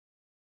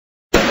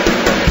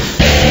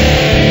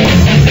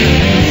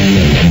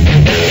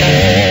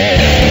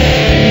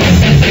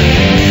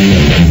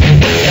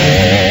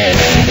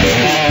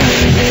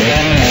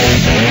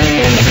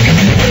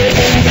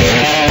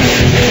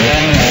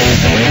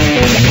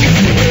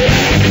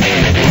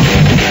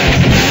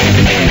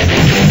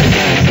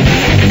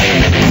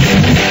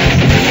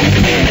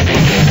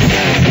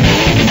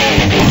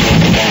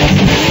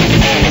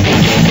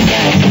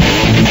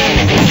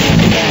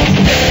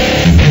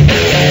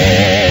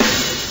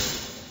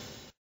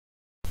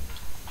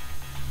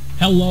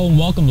Hello and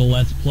welcome to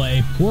Let's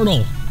Play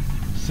Portal.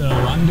 So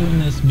I'm doing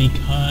this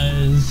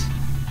because,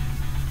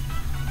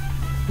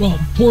 well,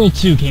 Portal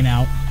 2 came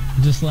out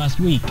just last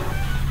week.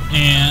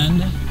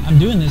 And I'm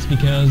doing this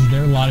because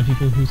there are a lot of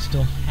people who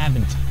still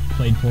haven't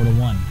played Portal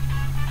 1.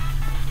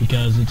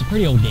 Because it's a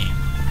pretty old game.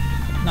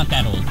 Not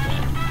that old,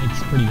 but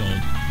it's pretty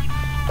old.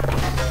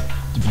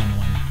 Depending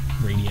on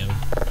radio.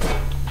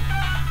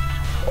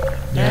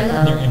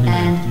 Hello,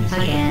 and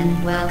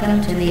again,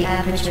 welcome to the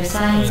Aperture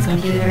Science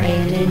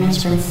Computer-Aided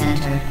Enrichment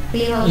Center.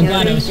 We hope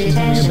your brief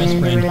detention in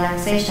the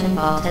relaxation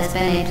vault has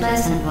been a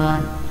pleasant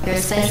one. Your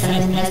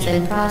specimen has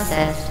been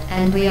processed,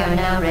 and we are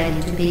now ready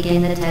to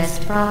begin the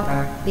test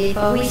proper.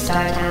 Before we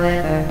start,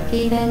 however,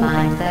 keep in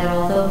mind that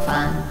although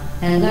fun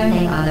and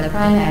learning are the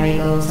primary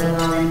goals of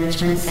all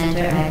Enrichment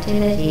Center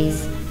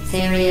activities,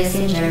 serious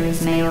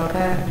injuries may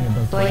occur.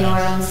 For your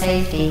own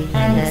safety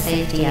and the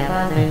safety of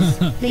others,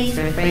 please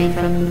refrain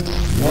from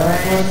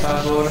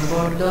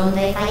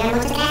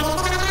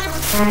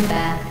Turn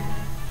back.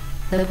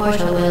 The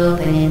portal will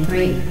open in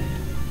 3,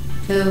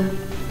 2,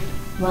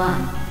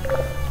 1.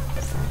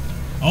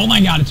 Oh my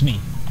god, it's me!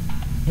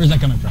 Where's that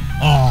coming from?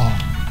 Oh!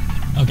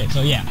 Okay,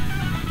 so yeah.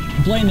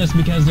 I'm playing this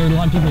because there are a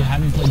lot of people who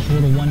haven't played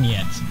Portal 1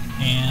 yet.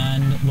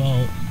 And,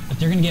 well, if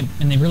they're gonna get...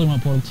 and they really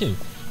want Portal 2.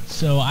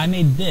 So I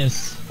made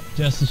this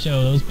just to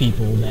show those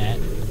people that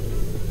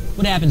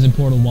what happens in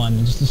Portal 1,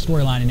 and just the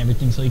storyline and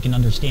everything, so you can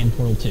understand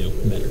Portal 2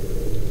 better.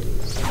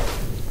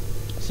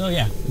 So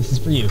yeah, this is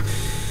for you.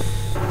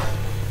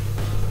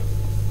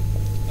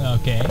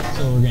 Okay,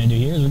 so what we're going to do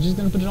here is we're just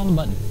going to put it on the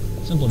button.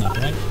 Simple enough,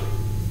 right?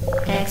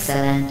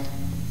 Excellent.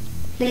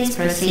 Please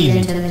proceed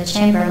into the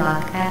chamber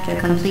lock after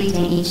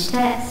completing each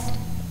test.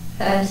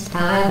 First,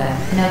 however,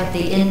 note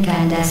the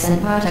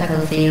incandescent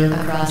particle field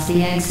across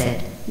the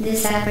exit.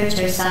 This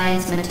Aperture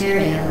Science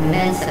material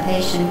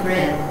emancipation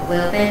grid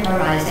will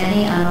vaporize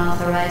any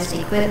unauthorized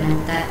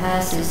equipment that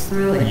passes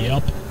through it.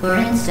 Yep. For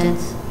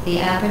instance, the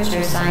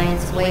Aperture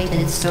Science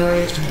weighted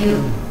storage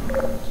cube.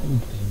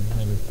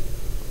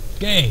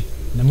 Okay,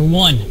 number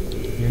 1.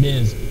 Here it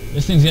is.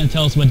 This thing's going to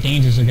tell us what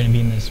dangers are going to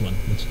be in this one,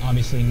 which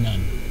obviously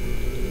none.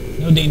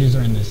 No dangers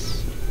are in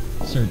this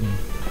certain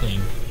thing.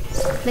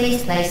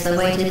 Please place the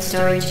weighted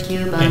storage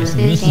cube on the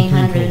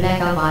 1500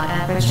 megawatt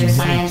Aperture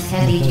Science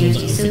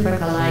heavy-duty super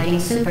colliding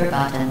super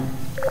button.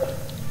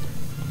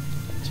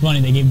 It's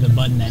funny, they gave the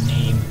button that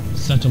name,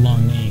 such a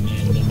long name,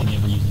 and then they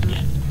never used it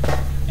again.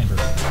 Ever.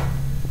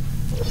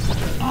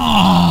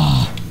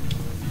 Ah!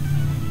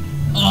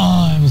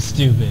 Oh, that was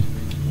stupid.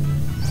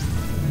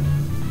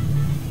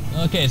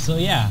 Okay, so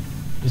yeah,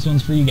 this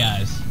one's for you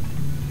guys.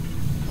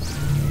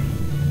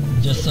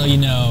 Just so you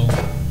know,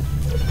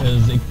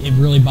 because it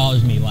really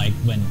bothers me, like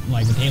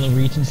with Halo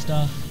Reach and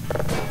stuff.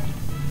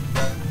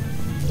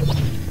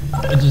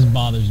 It just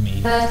bothers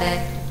me.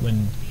 Perfect.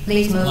 When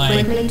please move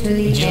quickly to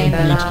the chamber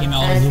Reach lock, came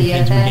out, as the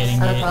effects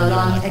of it,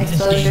 prolonged like,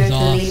 exposure to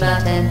awesome, the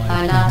button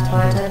are not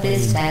part of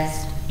this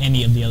test.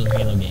 Any of the other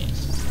Halo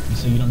games, and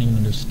so you don't even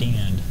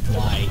understand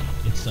why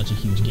it's such a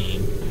huge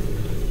game,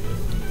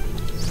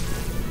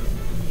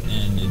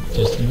 and it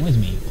just annoys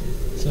me.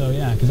 So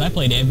yeah, because I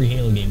played every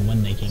Halo game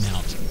when they came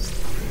out.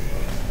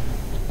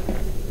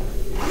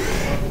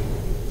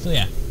 So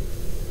yeah,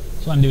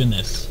 so I'm doing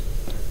this,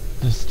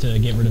 just to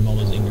get rid of all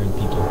those ignorant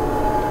people.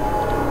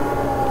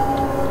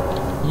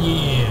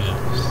 Yeah,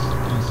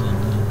 just a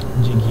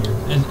jig here,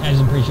 as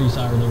I'm pretty sure you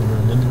saw earlier where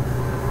it didn't,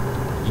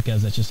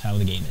 because that's just how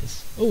the game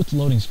is. Oh, it's a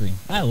loading screen.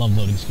 I love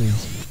loading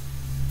screens.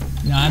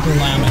 Now I have to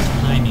rely on my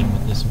timing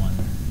with this one.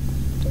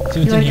 See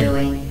what's in here.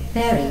 You're doing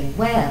very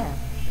well.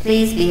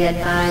 Please be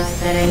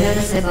advised that a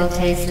noticeable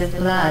taste of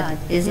blood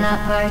is not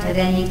part of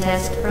any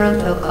test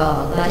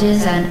protocol, but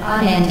is an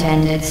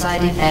unintended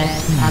side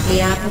effect of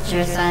the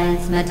Aperture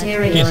Science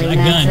material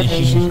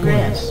emancipation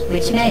grid,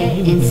 which may,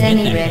 in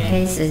semi-rare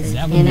cases,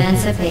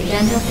 emancipate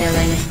dental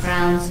fillings,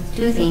 crowns,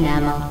 tooth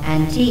enamel,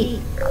 and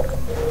teeth.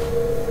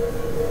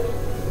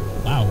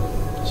 Wow,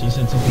 she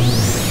said something.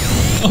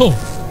 Oh!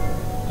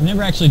 I've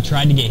never actually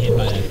tried to get hit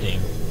by that thing.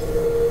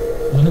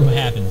 I wonder what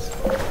happens.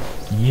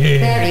 Yeah!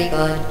 Very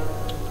good.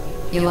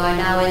 You are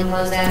now in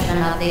possession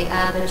of the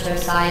Aperture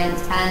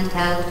Science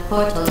handheld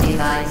portal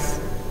device.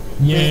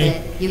 Yay. With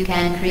it, you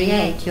can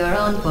create your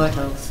own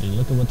portals. Hey,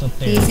 look at what's up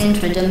there. These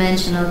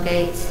intradimensional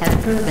gates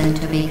have proven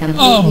to be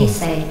completely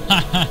safe.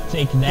 Haha,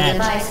 take that. The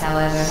device,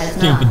 however, has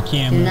Stupid not.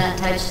 camera. Do not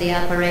touch the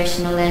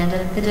operational end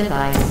of the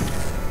device.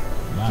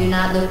 Wow. Do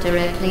not look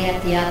directly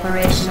at the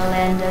operational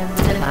end of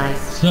the device.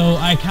 So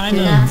I kind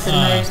Do of not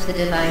submerge the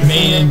device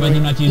debated whether or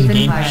not to use the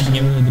even gamepad to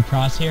get rid of the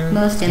crosshair.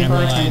 Most and I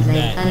realized importantly,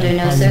 that under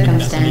no probably wouldn't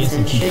be the best idea circumstances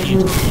since you should can't you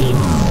aim with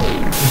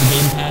the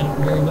gamepad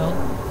very well.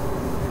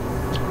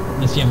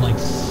 Unless you have like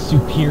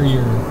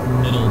superior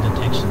middle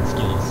detection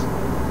skills.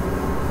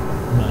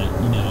 But,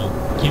 you know,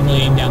 can't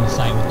really aim down the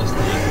sight with this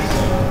thing,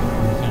 so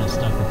you're kind of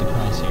stuck with the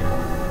crosshair.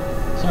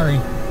 Sorry,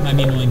 might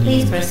be annoying to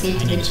you. Please proceed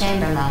to the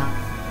chamber lock.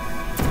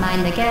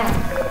 Mind the gap.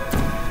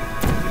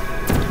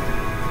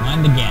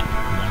 Mind the gap.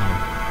 Wow.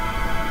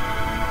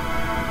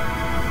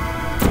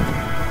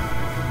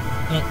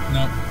 Oh,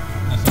 no.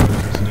 That's not what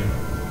we're supposed to do.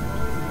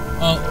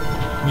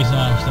 We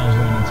saw ourselves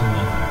run into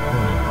the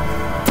portal.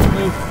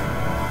 Boop.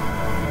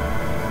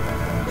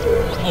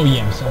 Oh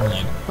yeah, we saw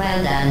lag.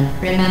 Well done.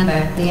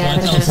 Remember, the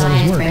Aperture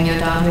Science Bring Your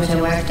Daughter to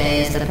Work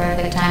Day is the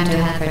perfect time to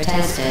have her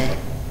tested.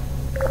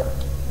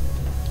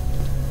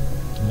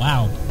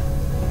 Wow.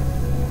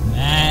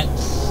 That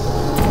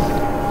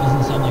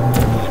doesn't sound like a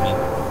good idea to me.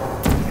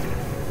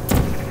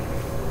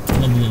 I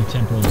love the little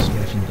temporal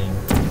distortion thing.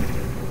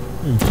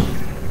 Oosh.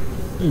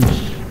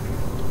 Oosh.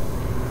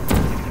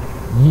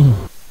 Ooh.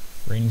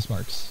 Raining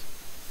sparks.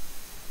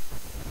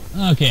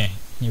 Okay,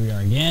 here we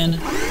are again.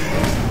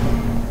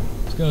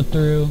 Let's go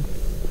through.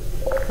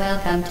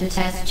 Welcome to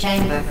Test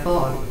Chamber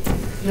 4.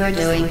 You're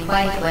doing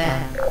quite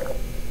well.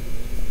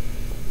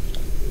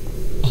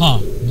 Huh,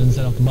 didn't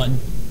set off the button.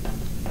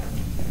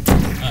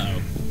 Uh-oh.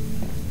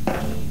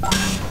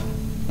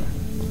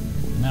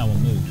 Now we'll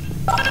move.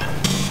 There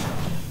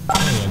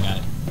we go, got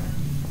it.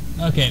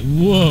 Okay,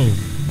 whoa!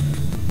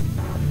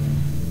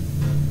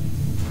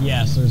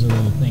 Yes, there's a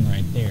little thing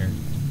right there.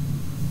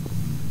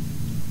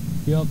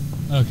 Yup,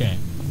 okay.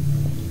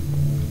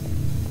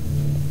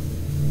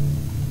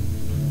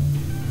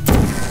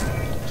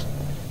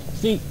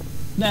 See,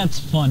 that's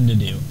fun to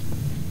do.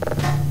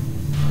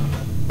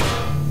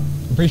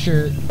 I'm pretty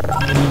sure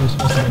maybe we're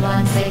supposed to...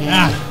 Once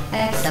again,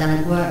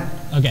 excellent work.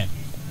 Okay.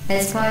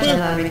 As part of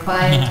our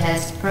required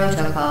test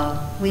protocol,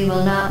 we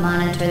will not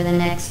monitor the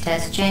next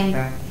test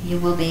chamber. You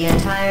will be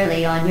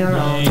entirely on your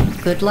own.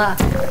 Good luck.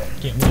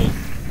 Can't wait.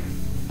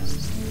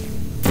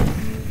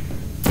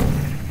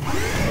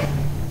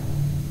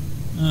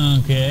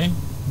 Okay.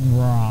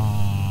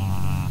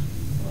 Rah.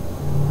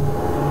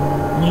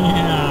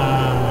 Yeah.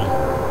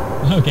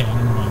 Okay, I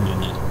don't know why I'm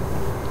doing that.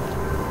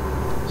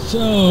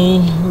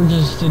 So, we're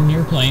just sitting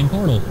here playing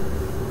Portal.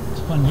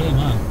 It's a fun game,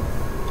 huh?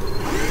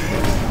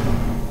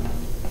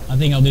 I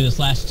think I'll do this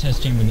last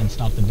test chamber, then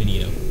stop the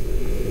video.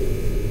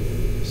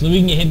 So that we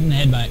can get hit in the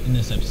head in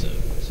this episode.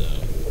 So,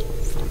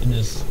 in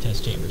this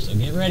test chamber. So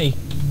get ready.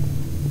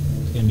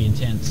 It's gonna be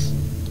intense.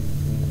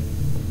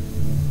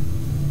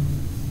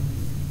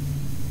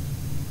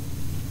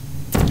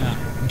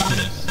 Let's do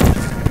this.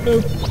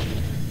 Boop.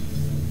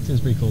 This is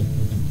pretty cool. Look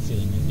at the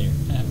ceiling right there.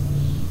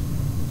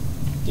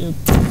 Doop.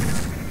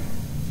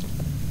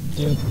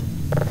 Doop.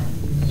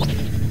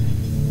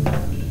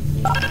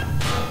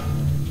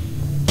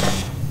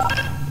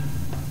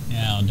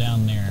 Now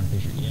down there, I'm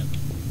pretty sure. Yep.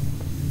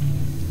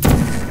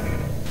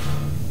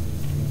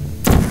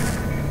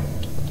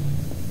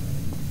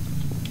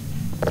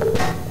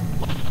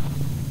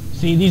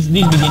 See, these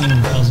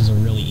beginning puzzles are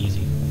really easy.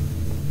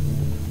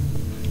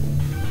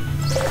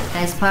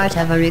 As part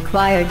of a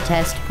required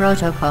test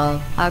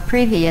protocol, our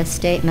previous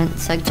statement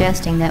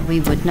suggesting that we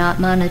would not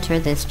monitor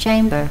this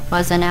chamber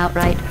was an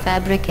outright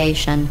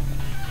fabrication.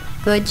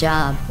 Good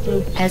job.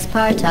 As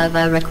part of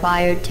a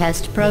required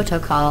test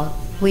protocol,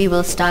 we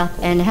will stop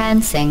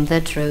enhancing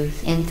the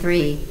truth in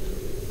 3,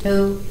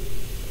 2...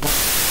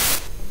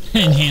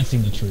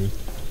 Enhancing the truth.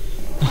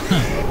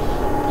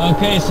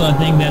 Okay, so I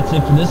think that's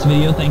it for this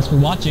video. Thanks for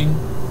watching.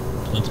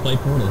 Let's play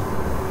Portal.